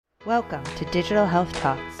Welcome to Digital Health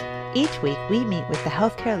Talks. Each week, we meet with the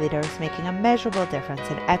healthcare leaders making a measurable difference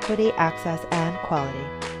in equity, access, and quality.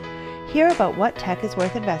 Hear about what tech is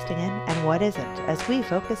worth investing in and what isn't as we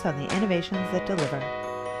focus on the innovations that deliver.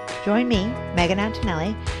 Join me, Megan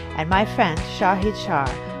Antonelli, and my friend Shahid Shah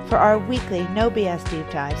for our weekly No BS deep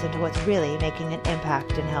dives into what's really making an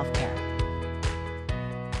impact in healthcare.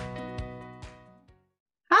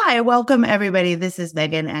 Hi, welcome everybody. This is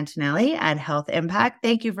Megan Antonelli at Health Impact.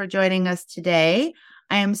 Thank you for joining us today.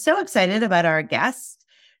 I am so excited about our guest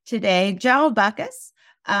today. João Bocas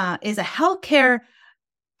is a healthcare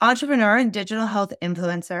entrepreneur and digital health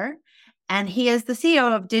influencer, and he is the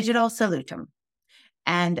CEO of Digital Solutum.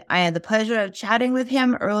 And I had the pleasure of chatting with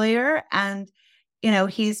him earlier, and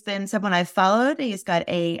he's been someone I've followed. He's got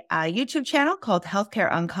a YouTube channel called Healthcare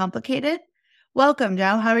Uncomplicated. Welcome,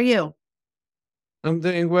 João. How are you? I'm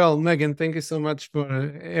doing well, Megan. Thank you so much for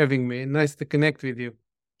having me. Nice to connect with you.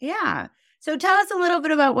 Yeah. So tell us a little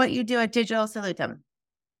bit about what you do at Digital Solutum.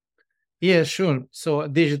 Yeah, sure. So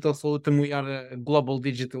at Digital Solutum, we are a global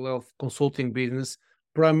digital health consulting business.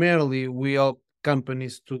 Primarily, we help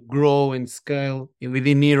companies to grow and scale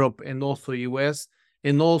within Europe and also US.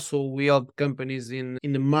 And also we help companies in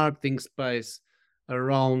the marketing space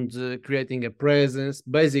around creating a presence,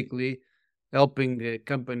 basically helping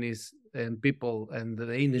companies and people and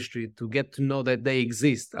the industry to get to know that they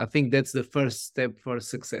exist. I think that's the first step for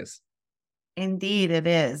success. Indeed, it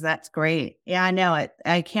is. That's great. Yeah, I know it.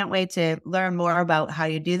 I can't wait to learn more about how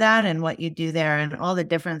you do that and what you do there and all the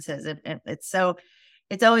differences.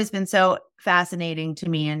 It's always been so fascinating to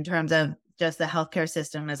me in terms of just the healthcare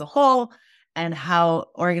system as a whole and how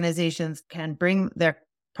organizations can bring their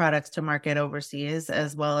products to market overseas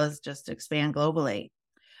as well as just expand globally.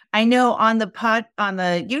 I know on the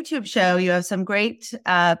YouTube show, you have some great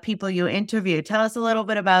people you interview. Tell us a little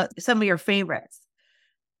bit about some of your favorites.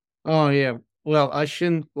 Oh yeah. Well, I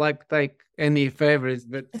shouldn't take any favorites,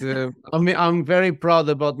 but I'm very proud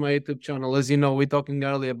about my YouTube channel. As you know, we're talking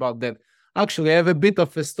earlier about that. Actually, I have a bit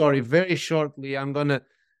of a story. Very shortly, I'm gonna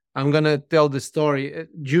tell the story.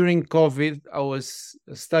 During COVID, I was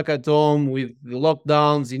stuck at home with the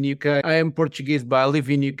lockdowns in UK. I am Portuguese, but I live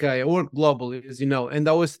in UK. I work globally, as you know, and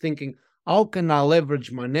I was thinking, how can I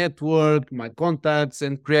leverage my network, my contacts,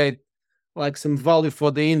 and create some value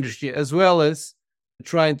for the industry as well as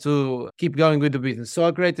trying to keep going with the business. So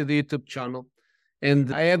I created a YouTube channel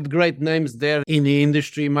and I had great names there in the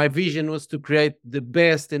industry. My vision was to create the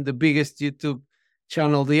best and the biggest YouTube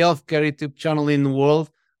channel, the healthcare YouTube channel in the world.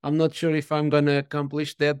 I'm not sure if I'm going to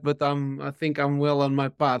accomplish that, but I think I'm well on my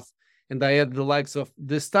path. And I had the likes of,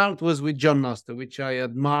 the start was with John Noster, which I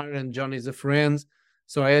admire, and John is a friend.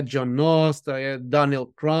 So I had John Noster, I had Daniel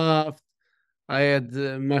Kraft, I had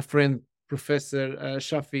my friend Professor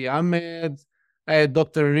Shafi Ahmed, I had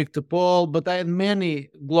Dr. Enrique Paul, but I had many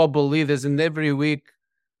global leaders, and every week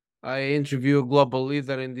I interview a global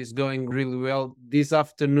leader, and it's going really well. This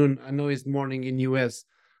afternoon, I know it's morning in US,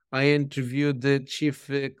 I interviewed the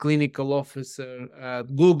chief clinical officer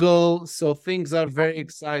at Google. So things are very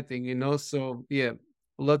exciting, So yeah,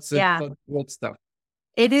 lots of stuff.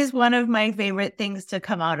 It is one of my favorite things to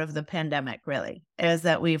come out of the pandemic, really, is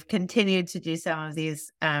that we've continued to do some of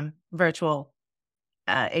these virtual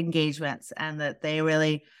engagements and that they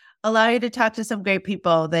really allow you to talk to some great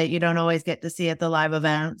people that you don't always get to see at the live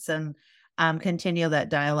events and continue that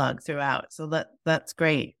dialogue throughout. So that's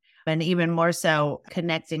great. And even more so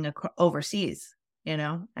connecting overseas. I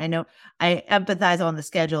know I empathize on the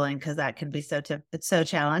scheduling because that can be it's so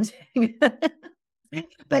challenging.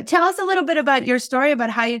 But tell us a little bit about your story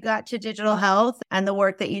about how you got to digital health and the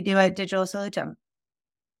work that you do at Digital Solutum.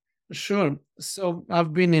 Sure. So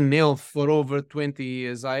I've been in health for over 20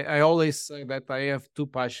 years. I always say that I have two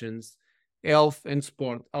passions, health and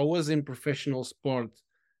sport. I was in professional sport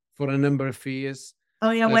for a number of years.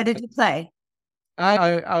 Oh, yeah. What did you play?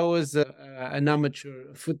 I was an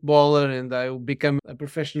amateur footballer, and I became a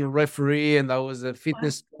professional referee, and I was a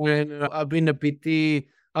fitness trainer. I've been a PT.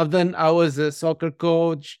 I was a soccer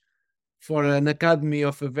coach for an academy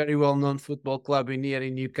of a very well-known football club here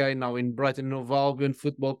in UK, now in Brighton and Hove Albion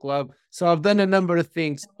Football Club. So I've done a number of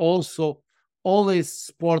things, also always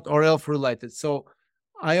sport or health related. So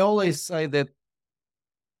I always say that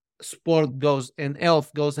sport goes and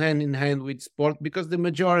health goes hand in hand with sport, because the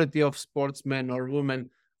majority of sportsmen or women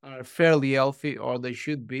are fairly healthy, or they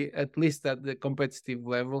should be, at least at the competitive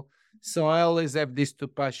level. So I always have these two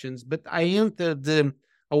passions. But I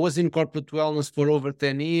was in corporate wellness for over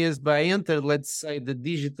 10 years, but I entered, let's say, the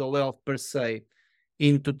digital health per se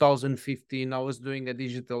in 2015. I was doing a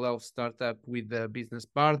digital health startup with a business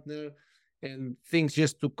partner. and things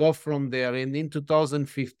just took off from there. And in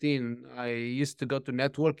 2015, I used to go to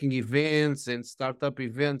networking events and startup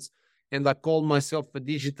events, and I called myself a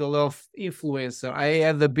digital health influencer. I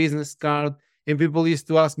had a business card, and people used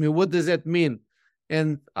to ask me, "What does that mean?"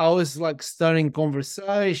 And I was like starting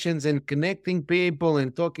conversations and connecting people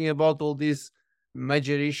and talking about all these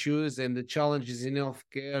major issues and the challenges in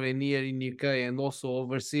healthcare and here in UK and also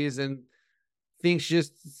overseas. And things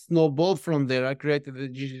just snowballed from there. I created a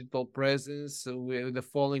digital presence with the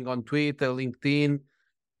following on Twitter, LinkedIn,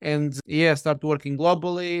 and yeah, start working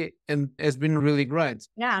globally, and it's been really great.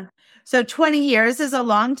 Yeah. So 20 years is a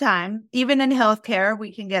long time. Even in healthcare,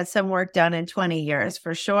 we can get some work done in 20 years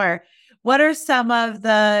for sure. What are some of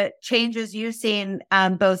the changes you've seen,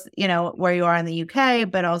 both, where you are in the UK,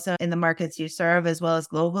 but also in the markets you serve, as well as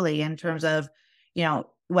globally, in terms of,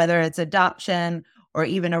 whether it's adoption or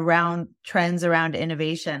even around trends around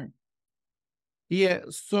innovation? Yeah,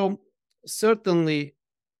 so certainly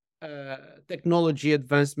technology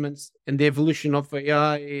advancements and the evolution of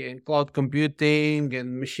AI and cloud computing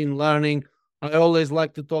and machine learning. I always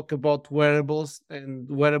like to talk about wearables, and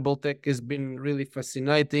wearable tech has been really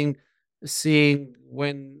fascinating. Seeing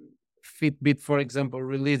when Fitbit, for example,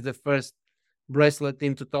 released the first bracelet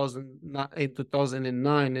in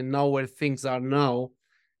 2009, and now where things are now,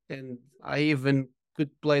 and I even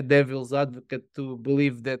could play devil's advocate to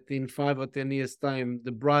believe that in 5 or 10 years' time,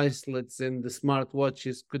 the bracelets and the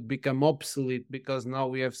smartwatches could become obsolete because now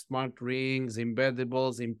we have smart rings,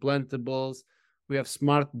 embeddables, implantables, we have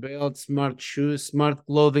smart belts, smart shoes, smart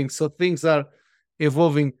clothing. So things are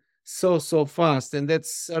evolving so fast, and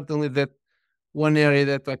that's certainly that one area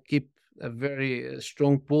that I keep a very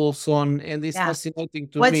strong pulse on, and it's Yeah. fascinating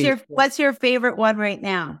to What's me. your what's your favorite one right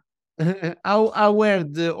now? I wear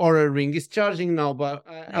the Aura ring. It's charging now, but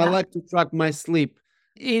I Yeah. like to track my sleep.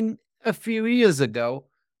 In a few years ago,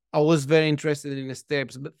 I was very interested in the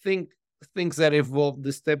steps, but things that evolved,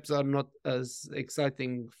 the steps are not as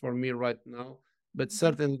exciting for me right now. But Mhm.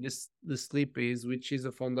 certainly, the sleep is, which is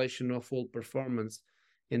a foundation of all performance.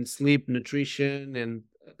 And sleep, nutrition, and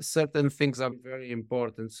certain things are very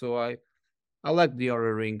important. So I like the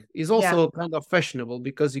Aura ring. It's Yeah. also kind of fashionable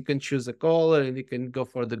because you can choose a color and you can go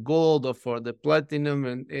for the gold or for the platinum.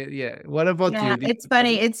 And yeah, what about Yeah. you? Did It's you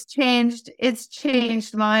funny. ever- It's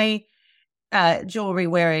changed my jewelry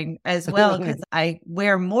wearing as well, because I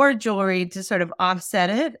wear more jewelry to sort of offset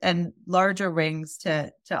it and larger rings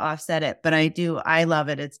to offset it. But I love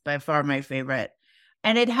it. It's by far my favorite.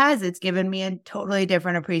 And it's given me a totally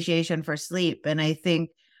different appreciation for sleep. And I think,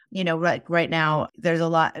 right now there's a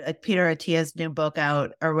lot, like Peter Attia's new book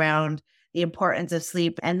out around the importance of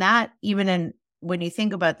sleep. And that even when you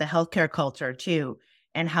think about the healthcare culture too,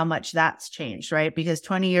 and how much that's changed, right? Because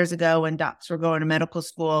 20 years ago, when docs were going to medical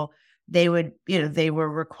school, they were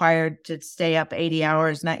required to stay up 80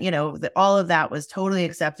 hours. Not, that all of that was totally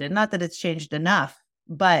accepted. Not that it's changed enough,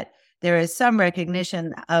 but there is some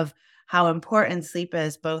recognition of how important sleep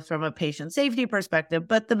is, both from a patient safety perspective,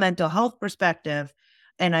 but the mental health perspective.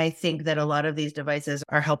 And I think that a lot of these devices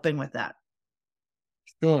are helping with that.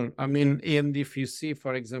 Sure. I mean, and if you see,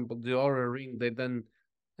 for example, the Aura ring, they done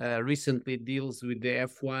recently deals with the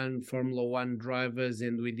F1, Formula One drivers,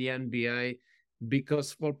 and with the NBA,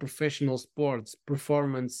 because for professional sports,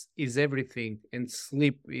 performance is everything, and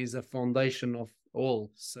sleep is a foundation of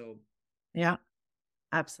all. So Yeah,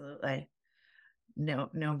 absolutely. No,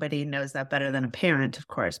 nobody knows that better than a parent, of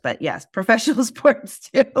course, but yes, professional sports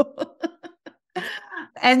too.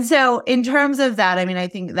 And so in terms of that, I mean, I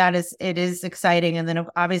think it is exciting. And then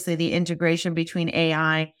obviously the integration between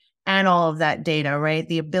AI and all of that data, right?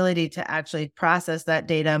 The ability to actually process that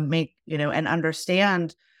data, and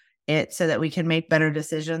understand it so that we can make better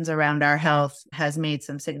decisions around our health has made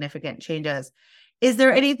some significant changes. Is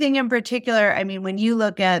there anything in particular? I mean, when you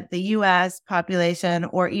look at the US population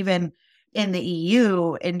or even in the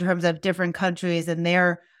EU in terms of different countries and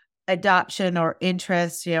their adoption or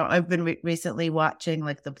interest, I've been recently watching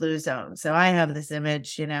like the Blue Zone. So I have this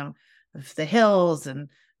image, of the hills and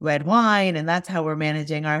red wine, and that's how we're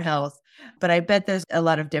managing our health. But I bet there's a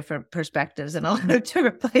lot of different perspectives in a lot of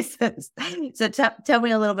different places. So tell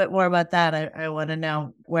me a little bit more about that. I want to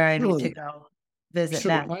know where I need to really, go visit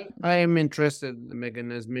sure. next. I am interested,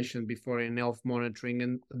 Megan, as mentioned before, in health monitoring,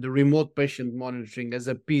 and the remote patient monitoring as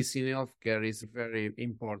a piece in healthcare is very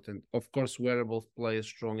important. Of course, wearables play a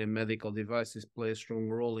strong, and medical devices play a strong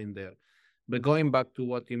role in there. But going back to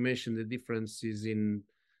what you mentioned, the differences in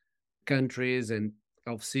countries and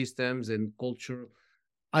health systems and culture,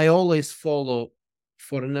 I always follow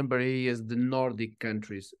for a number of years the Nordic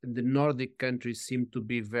countries. The Nordic countries seem to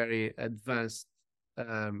be very advanced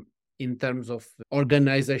um, in terms of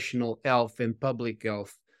organizational health and public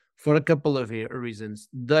health for a couple of reasons.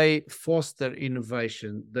 They foster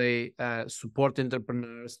innovation, they support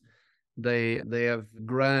entrepreneurs, they have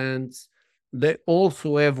grants. They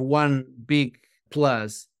also have one big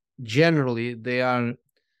plus. Generally, they are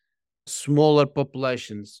smaller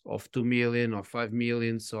populations of 2 million or 5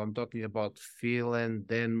 million. So I'm talking about Finland,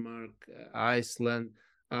 Denmark, Iceland.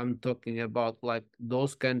 I'm talking about like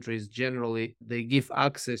those countries. Generally, they give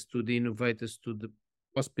access to the innovators, to the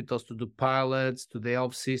hospitals, to the pilots, to the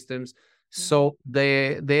health systems. So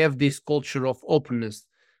they have this culture of openness,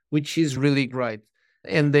 which is really great,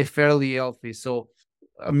 and they're fairly healthy. So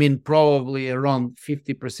I mean, probably around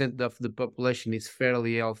 50% of the population is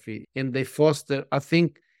fairly healthy, and they foster. I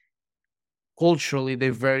think culturally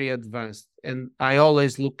they're very advanced, and I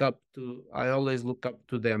always look up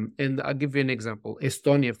to them. And I'll give you an example.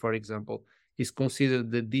 Estonia, for example, is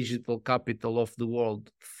considered the digital capital of the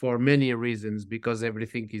world for many reasons, because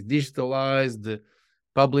everything is digitalized. The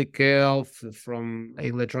public health, from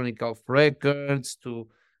electronic health records to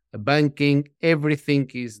banking, everything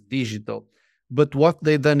is digital. But what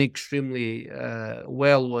they done extremely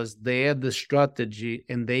well was they had the strategy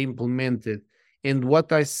and they implemented. And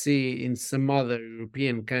what I see in some other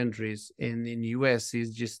European countries and in US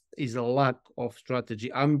is a lack of strategy.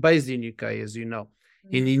 I'm based in UK, as you know.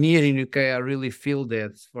 And in here in UK, I really feel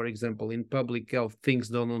that, for example, in public health, things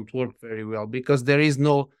don't work very well because there is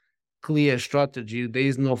no clear strategy, there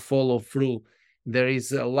is no follow through, there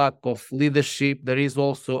is a lack of leadership, there is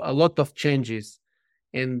also a lot of changes.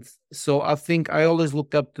 And so I think I always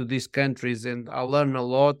look up to these countries and I learn a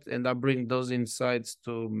lot, and I bring those insights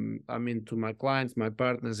to, to my clients, my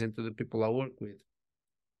partners, and to the people I work with.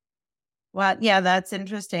 Well, yeah, that's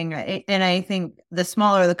interesting. And I think the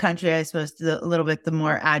smaller the country, I suppose, a little bit, the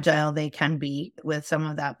more agile they can be with some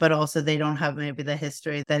of that, but also they don't have maybe the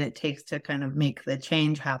history that it takes to kind of make the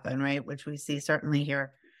change happen, right? Which we see certainly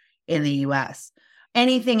here in the US.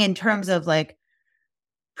 Anything in terms of like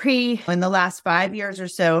in the last 5 years or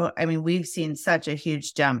so, I mean, we've seen such a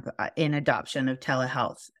huge jump in adoption of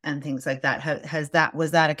telehealth and things like that.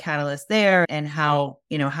 Was that a catalyst there? And how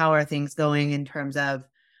are things going in terms of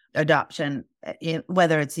adoption,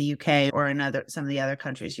 whether it's the UK or some of the other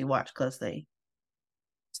countries you watch closely?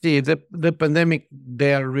 See, the pandemic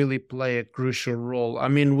there really play a crucial role. I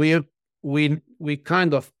mean, we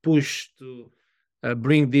kind of push to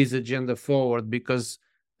bring this agenda forward because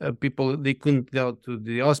people, they couldn't go to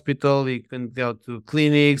the hospital, they couldn't go to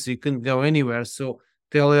clinics, they couldn't go anywhere. So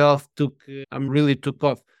telehealth really took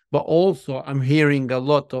off. But also, I'm hearing a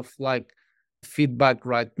lot of like feedback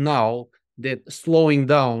right now that slowing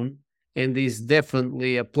down, and is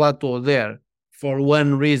definitely a plateau there for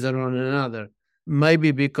one reason or another. Maybe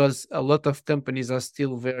because a lot of companies are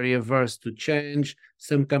still very averse to change.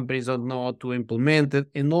 Some companies don't know how to implement it,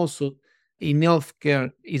 and also in healthcare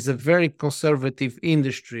is a very conservative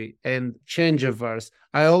industry and change averse.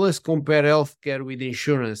 I always compare healthcare with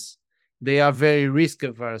insurance. They are very risk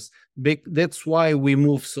averse. That's why we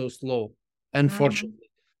move so slow, unfortunately.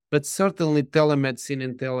 But certainly telemedicine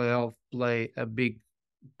and telehealth play a big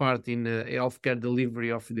part in the healthcare delivery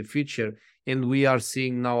of the future. And we are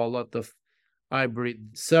seeing now a lot of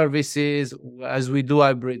hybrid services as we do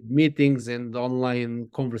hybrid meetings and online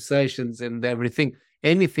conversations and everything.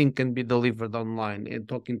 Anything can be delivered online and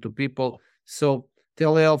talking to people. So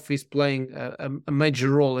telehealth is playing a major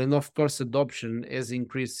role. And of course, adoption has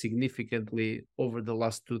increased significantly over the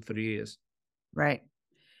last 2-3 years. Right.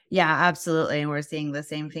 Yeah, absolutely. And we're seeing the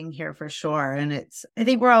same thing here for sure. And I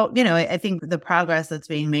think we're all, I think the progress that's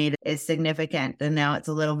being made is significant. And now it's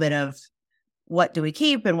a little bit of what do we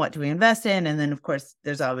keep and what do we invest in? And then, of course,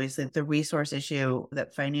 there's obviously the resource issue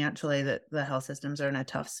that financially that the health systems are in a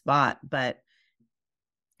tough spot, but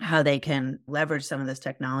how they can leverage some of this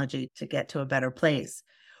technology to get to a better place.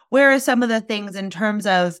 Where are some of the things in terms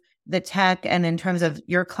of the tech and in terms of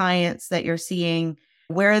your clients that you're seeing?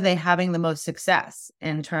 Where are they having the most success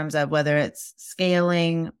in terms of whether it's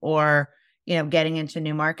scaling or, getting into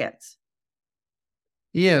new markets?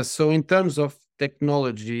 Yeah. So in terms of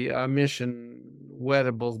technology, I mentioned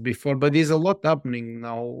wearables before, but there's a lot happening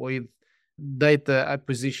now with data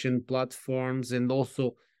acquisition platforms and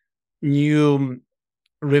also new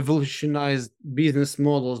revolutionized business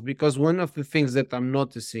models. Because one of the things that I'm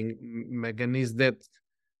noticing, Megan, is that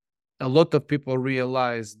a lot of people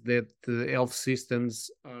realize that health systems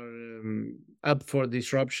are up for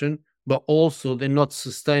disruption, but also they're not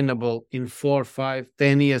sustainable in 4, 5,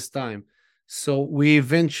 10 years time. So we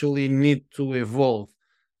eventually need to evolve.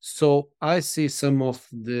 So I see some of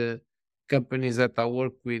the companies that I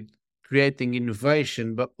work with creating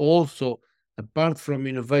innovation, but also apart from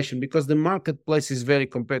innovation, because the marketplace is very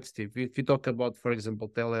competitive. If you talk about, for example,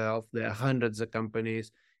 telehealth, there are hundreds of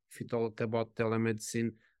companies. If you talk about telemedicine,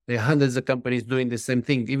 there are hundreds of companies doing the same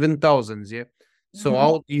thing, even thousands. Yeah. So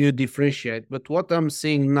how do you differentiate? But what I'm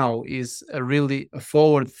seeing now is a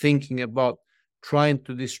forward thinking about trying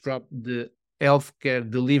to disrupt the healthcare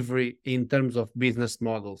delivery in terms of business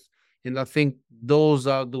models. And I think those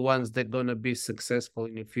are the ones that are going to be successful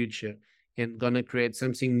in the future and going to create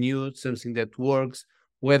something new, something that works,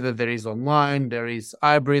 whether there is online, there is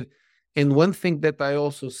hybrid. And one thing that I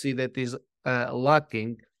also see that is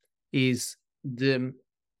lacking is the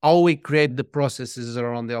how we create the processes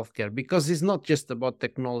around healthcare, because it's not just about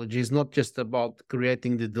technology, it's not just about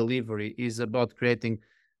creating the delivery, it's about creating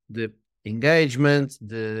the engagement,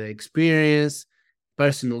 the experience,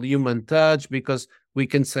 personal human touch, because we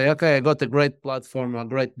can say, okay, I got a great platform, a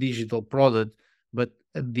great digital product, but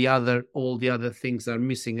all the other things are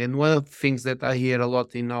missing. And one of the things that I hear a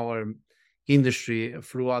lot in our industry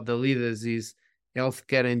through other leaders is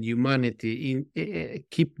healthcare and humanity,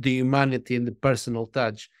 keep the humanity and the personal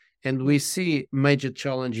touch. And we see major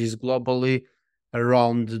challenges globally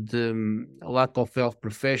around the lack of health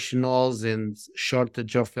professionals and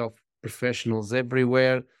shortage of health professionals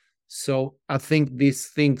everywhere. So I think these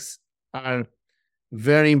things are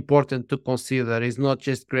very important to consider. Is not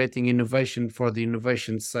just creating innovation for the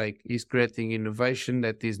innovation's sake. Is creating innovation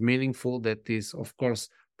that is meaningful, that is, of course,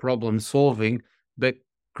 problem solving, but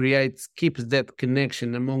keeps that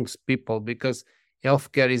connection amongst people, because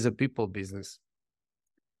healthcare is a people business.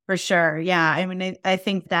 For sure. Yeah. I mean, I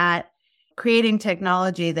think that creating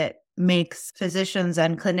technology that makes physicians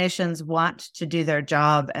and clinicians want to do their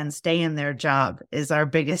job and stay in their job is our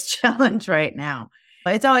biggest challenge right now.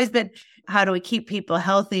 It's always been, how do we keep people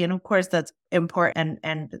healthy? And of course, that's important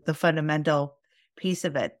and the fundamental piece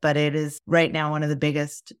of it. But it is right now one of the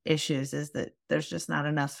biggest issues is that there's just not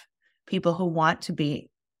enough people who want to be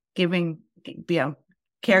caregivers,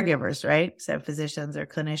 right? So physicians or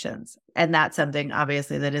clinicians. And that's something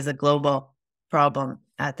obviously that is a global problem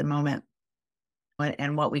at the moment.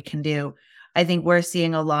 And what we can do. I think we're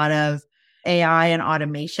seeing a lot of AI and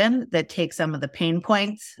automation that takes some of the pain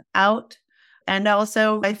points out. And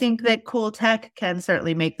also, I think that cool tech can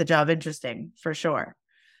certainly make the job interesting for sure.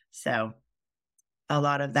 So a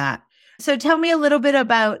lot of that. So tell me a little bit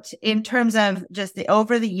about, in terms of just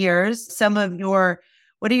over the years,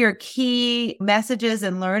 what are your key messages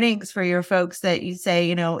and learnings for your folks that you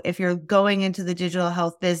say, if you're going into the digital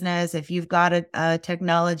health business, if you've got a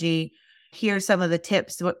technology, here's some of the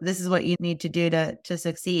tips. This is what you need to do to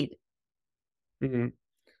succeed. Mm-hmm.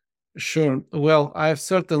 Sure. Well, I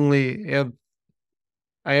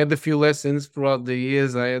had a few lessons throughout the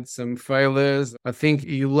years. I had some failures. I think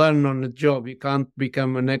you learn on the job. You can't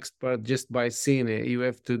become an expert just by seeing it. You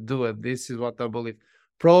have to do it. This is what I believe.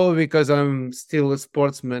 Probably because I'm still a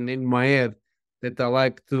sportsman in my head, that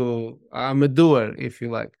I'm a doer, if you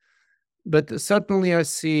like. But certainly I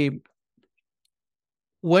see,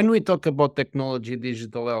 when we talk about technology,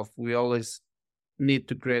 digital health, we always need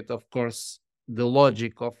to create, of course, the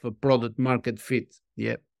logic of a product market fit.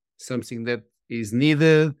 Yeah. Something that is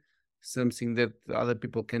needed, something that other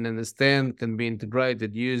people can understand, can be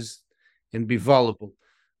integrated, used, and be valuable.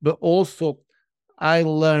 But also, I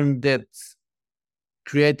learned that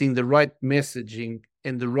creating the right messaging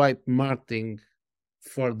and the right marketing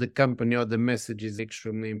for the company or the message is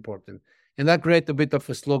extremely important. And I create a bit of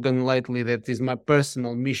a slogan lately that is my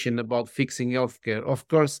personal mission about fixing healthcare. Of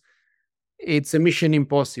course, it's a mission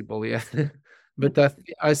impossible, yeah. But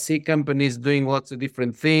I see companies doing lots of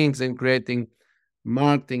different things and creating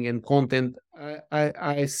marketing and content.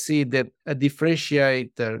 I see that a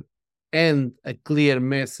differentiator and a clear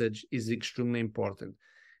message is extremely important.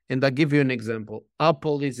 And I'll give you an example.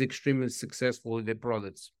 Apple is extremely successful with their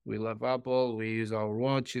products. We love Apple. We use our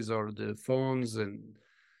watches or the phones, and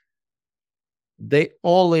they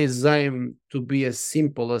always aim to be as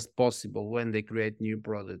simple as possible when they create new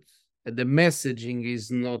products. The messaging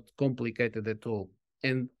is not complicated at all.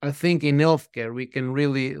 And I think in healthcare, we can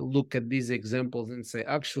really look at these examples and say,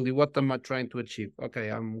 actually, what am I trying to achieve? Okay,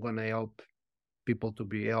 I'm going to help people to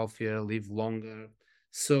be healthier, live longer.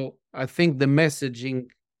 So I think the messaging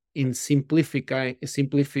in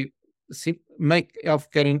make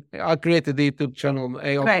healthcare. I created the YouTube channel,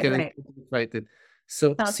 healthcare simplified.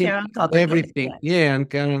 So everything, and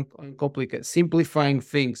can complicate. Simplifying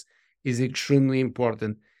things is extremely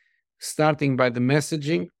important. Starting by the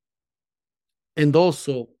messaging, and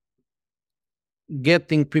also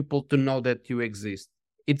getting people to know that you exist.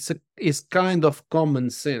 It's kind of common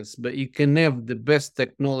sense, but you can have the best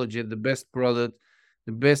technology, the best product,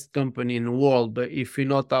 the best company in the world, but if you're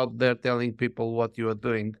not out there telling people what you are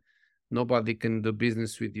doing, nobody can do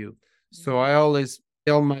business with you. So I always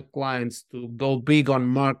tell my clients to go big on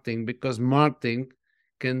marketing, because marketing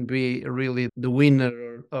can be really the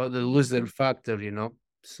winner or the loser factor,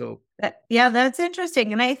 So Yeah, that's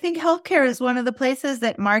interesting. And I think healthcare is one of the places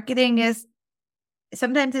that marketing is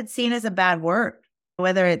sometimes it's seen as a bad word,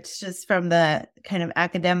 whether it's just from the kind of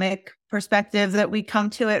academic perspective that we come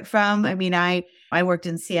to it from. I mean, I worked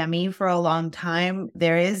in CME for a long time.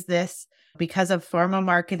 There is this because of pharma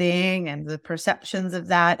marketing and the perceptions of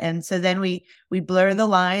that. And so then we blur the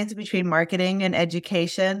lines between marketing and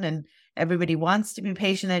education, and everybody wants to be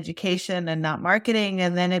patient education and not marketing.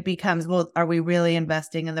 And then it becomes, well, are we really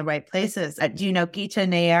investing in the right places? Do you know Geeta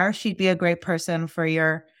Nair? She'd be a great person for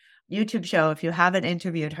your YouTube show if you haven't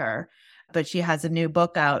interviewed her, but she has a new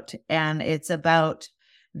book out, and it's about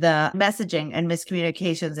the messaging and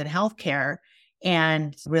miscommunications in healthcare,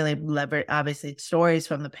 and really leverage, obviously, stories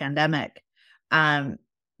from the pandemic.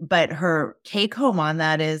 But her take home on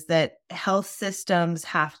that is that health systems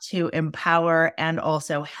have to empower and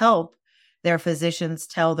also help their physicians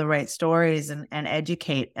tell the right stories and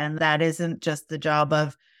educate. And that isn't just the job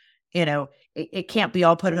of, it can't be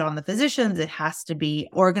all put on the physicians. It has to be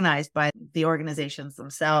organized by the organizations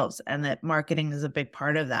themselves, and that marketing is a big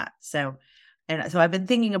part of that. So I've been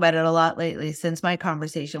thinking about it a lot lately since my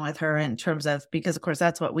conversation with her, in terms of, because of course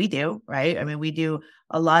that's what we do, right? I mean, we do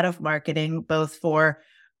a lot of marketing, both for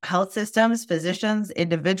health systems, physicians,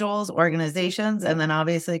 individuals, organizations, and then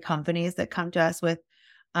obviously companies that come to us with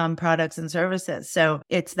products and services. So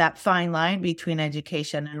it's that fine line between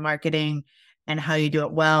education and marketing, and how you do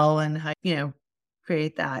it well, and how,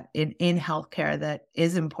 create that in healthcare that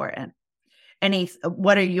is important.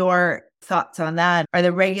 What are your thoughts on that? Are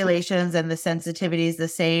the regulations and the sensitivities the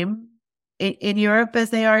same in Europe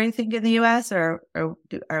as they are, you think, in the US, or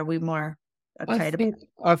are we more uptight?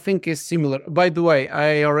 I think it's similar. By the way,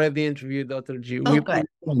 I already interviewed Dr. G. Oh, good.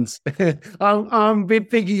 Once. I'm been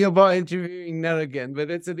thinking about interviewing her again,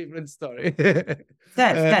 but it's a different story. Good.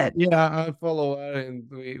 Yeah, I follow her, and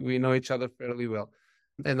we know each other fairly well.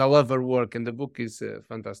 And I love her work, and the book is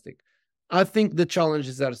fantastic. I think the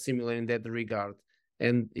challenges are similar in that regard.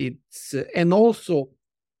 And it's and also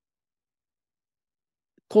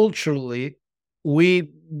culturally, we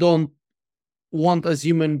don't want, as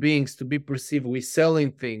human beings, to be perceived we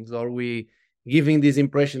selling things, or we giving this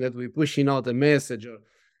impression that we're pushing out a message.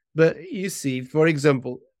 But you see, for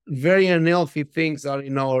example, very unhealthy things are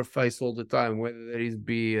in our face all the time, whether there is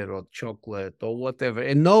beer or chocolate or whatever,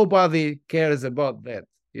 and nobody cares about that.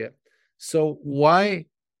 Yeah. So why?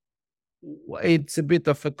 It's a bit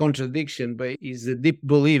of a contradiction, but it's a deep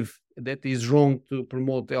belief that is wrong to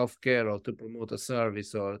promote healthcare, or to promote a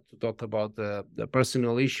service, or to talk about the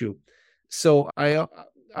personal issue. So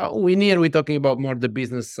we're talking about more the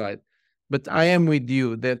business side, but I am with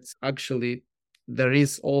you that actually there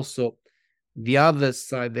is also the other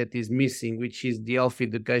side that is missing, which is the health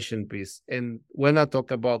education piece. And when I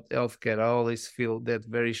talk about healthcare, I always feel that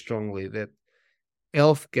very strongly, that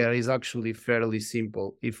healthcare is actually fairly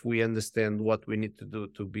simple if we understand what we need to do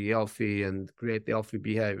to be healthy and create healthy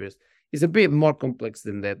behaviors. It's a bit more complex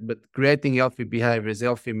than that, but creating healthy behaviors,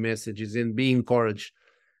 healthy messages, and being encouraged.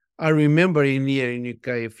 I remember here in UK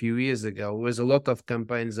a few years ago, there was a lot of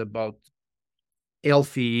campaigns about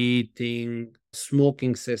healthy eating,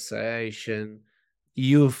 smoking cessation,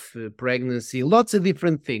 youth pregnancy, lots of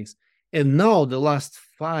different things. And now the last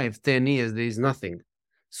 5-10 years, there is nothing.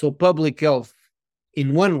 So public health,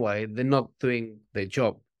 in one way, they're not doing their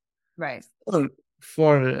job. Right.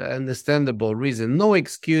 For understandable reason. No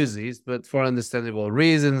excuses, but for understandable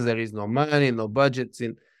reasons. There is no money, no budgets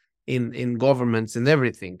in governments and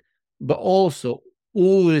everything. But also,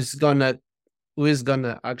 who is gonna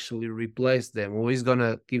actually replace them? Who is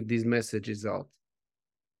gonna give these messages out?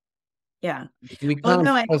 Yeah.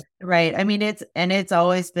 Right. I mean, it's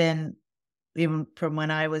always been, even from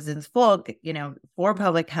when I was in school, for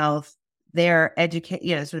public health, their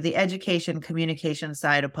sort of the education communication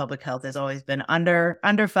side of public health has always been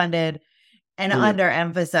underfunded and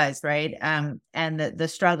underemphasized, right? And the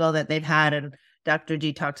struggle that they've had, and Dr.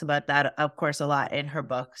 G talks about that, of course, a lot in her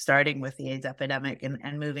book, starting with the AIDS epidemic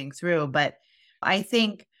and moving through. But I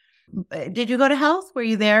think, did you go to health? Were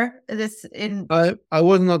you there? I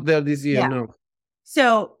was not there this year, no.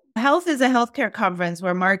 So health is a healthcare conference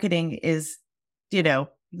where marketing is,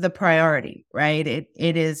 the priority, right? It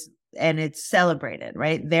is, and it's celebrated,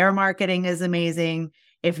 right? Their marketing is amazing.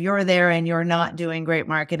 If you're there and you're not doing great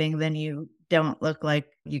marketing, then you don't look like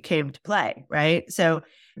you came to play, right? So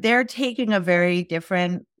they're taking a very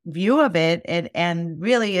different view of it. And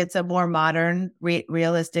really, it's a more modern,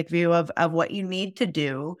 realistic view of what you need to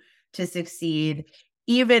do to succeed.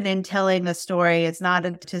 Even in telling a story, it's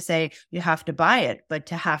not to say you have to buy it, but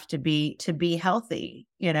to be healthy,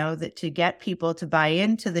 that to get people to buy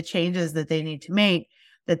into the changes that they need to make,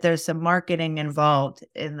 that there's some marketing involved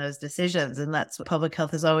in those decisions. And that's what public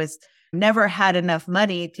health has always never had enough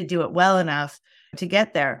money to do it well enough to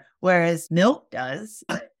get there, whereas milk does,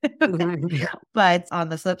 but on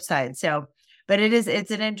the flip side. But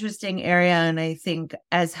it's an interesting area. And I think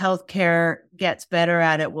as healthcare gets better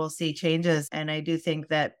at it, we'll see changes. And I do think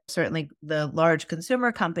that certainly the large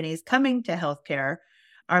consumer companies coming to healthcare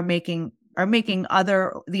are making the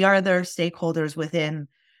other stakeholders within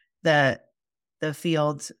the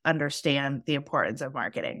field understand the importance of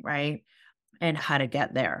marketing, right? And how to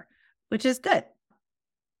get there, which is good.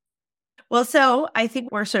 Well, so I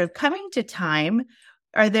think we're sort of coming to time.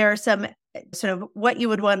 Are there some sort of what you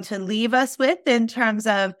would want to leave us with in terms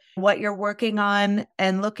of what you're working on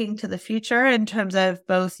and looking to the future in terms of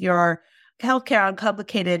both your Healthcare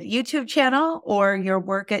Uncomplicated YouTube channel or your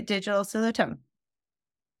work at Digital Solutum?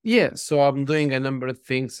 Yeah, so I'm doing a number of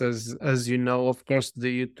things. As you know, of course,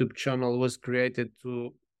 the YouTube channel was created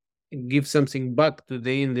to give something back to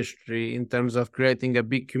the industry in terms of creating a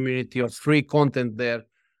big community of free content there,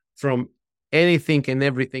 from anything and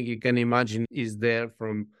everything you can imagine is there,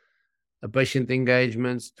 from patient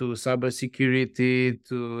engagements to cybersecurity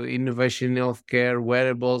to innovation in healthcare,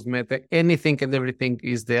 wearables, meta, anything and everything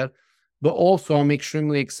is there. But also I'm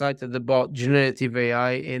extremely excited about generative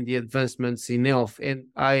AI and the advancements in health. And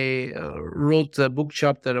I wrote a book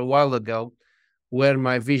chapter a while ago where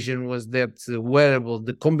my vision was that wearables,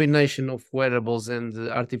 the combination of wearables and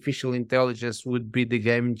artificial intelligence would be the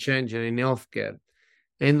game changer in healthcare.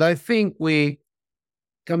 And I think we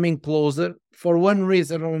coming closer for one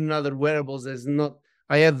reason or another. Wearables is not.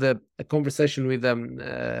 I had a conversation with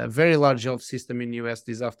a very large health system in US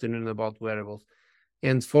this afternoon about wearables.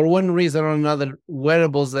 And for one reason or another,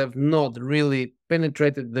 wearables have not really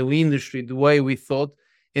penetrated the industry the way we thought.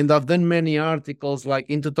 And I've done many articles like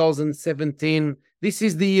in 2017, this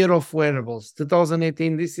is the year of wearables.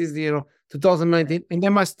 2018, this is the year of 2019. And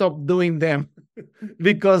then I stopped doing them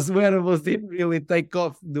because wearables didn't really take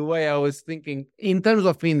off the way I was thinking in terms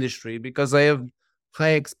of industry, because I have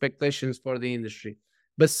high expectations for the industry.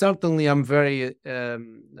 But certainly I'm very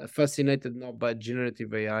fascinated now by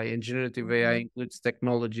generative AI. And generative AI includes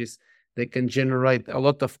technologies that can generate a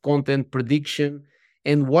lot of content prediction.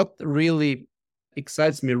 And what really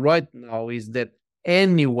excites me right now is that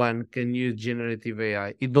anyone can use generative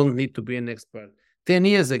AI. You don't need to be an expert. 10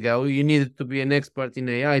 years ago, you needed to be an expert in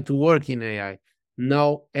AI to work in AI.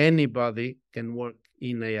 Now, anybody can work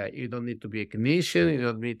in AI. You don't need to be a clinician. You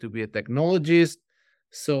don't need to be a technologist.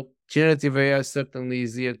 So generative AI certainly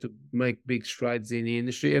is here to make big strides in the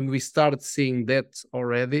industry. And we start seeing that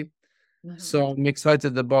already. So I'm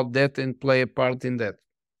excited about that and play a part in that.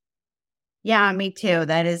 Yeah, me too.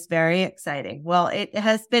 That is very exciting. Well, it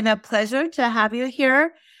has been a pleasure to have you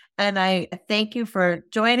here. And I thank you for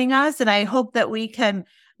joining us. And I hope that we can,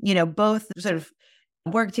 both sort of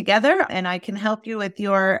work together and I can help you with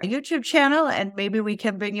your YouTube channel. And maybe we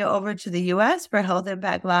can bring you over to the US for Health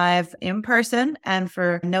Impact Live in person, and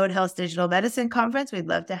for Node Health Digital Medicine Conference. We'd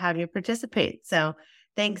love to have you participate. So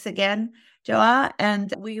thanks again, João,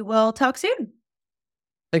 and we will talk soon.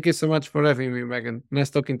 Thank you so much for having me, Megan. Nice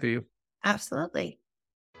talking to you. Absolutely.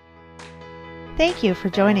 Thank you for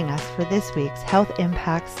joining us for this week's Health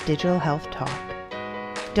Impacts Digital Health Talk.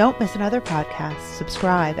 Don't miss another podcast.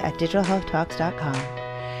 Subscribe at digitalhealthtalks.com.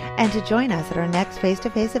 And to join us at our next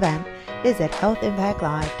face-to-face event, visit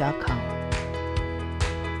healthimpactlive.com.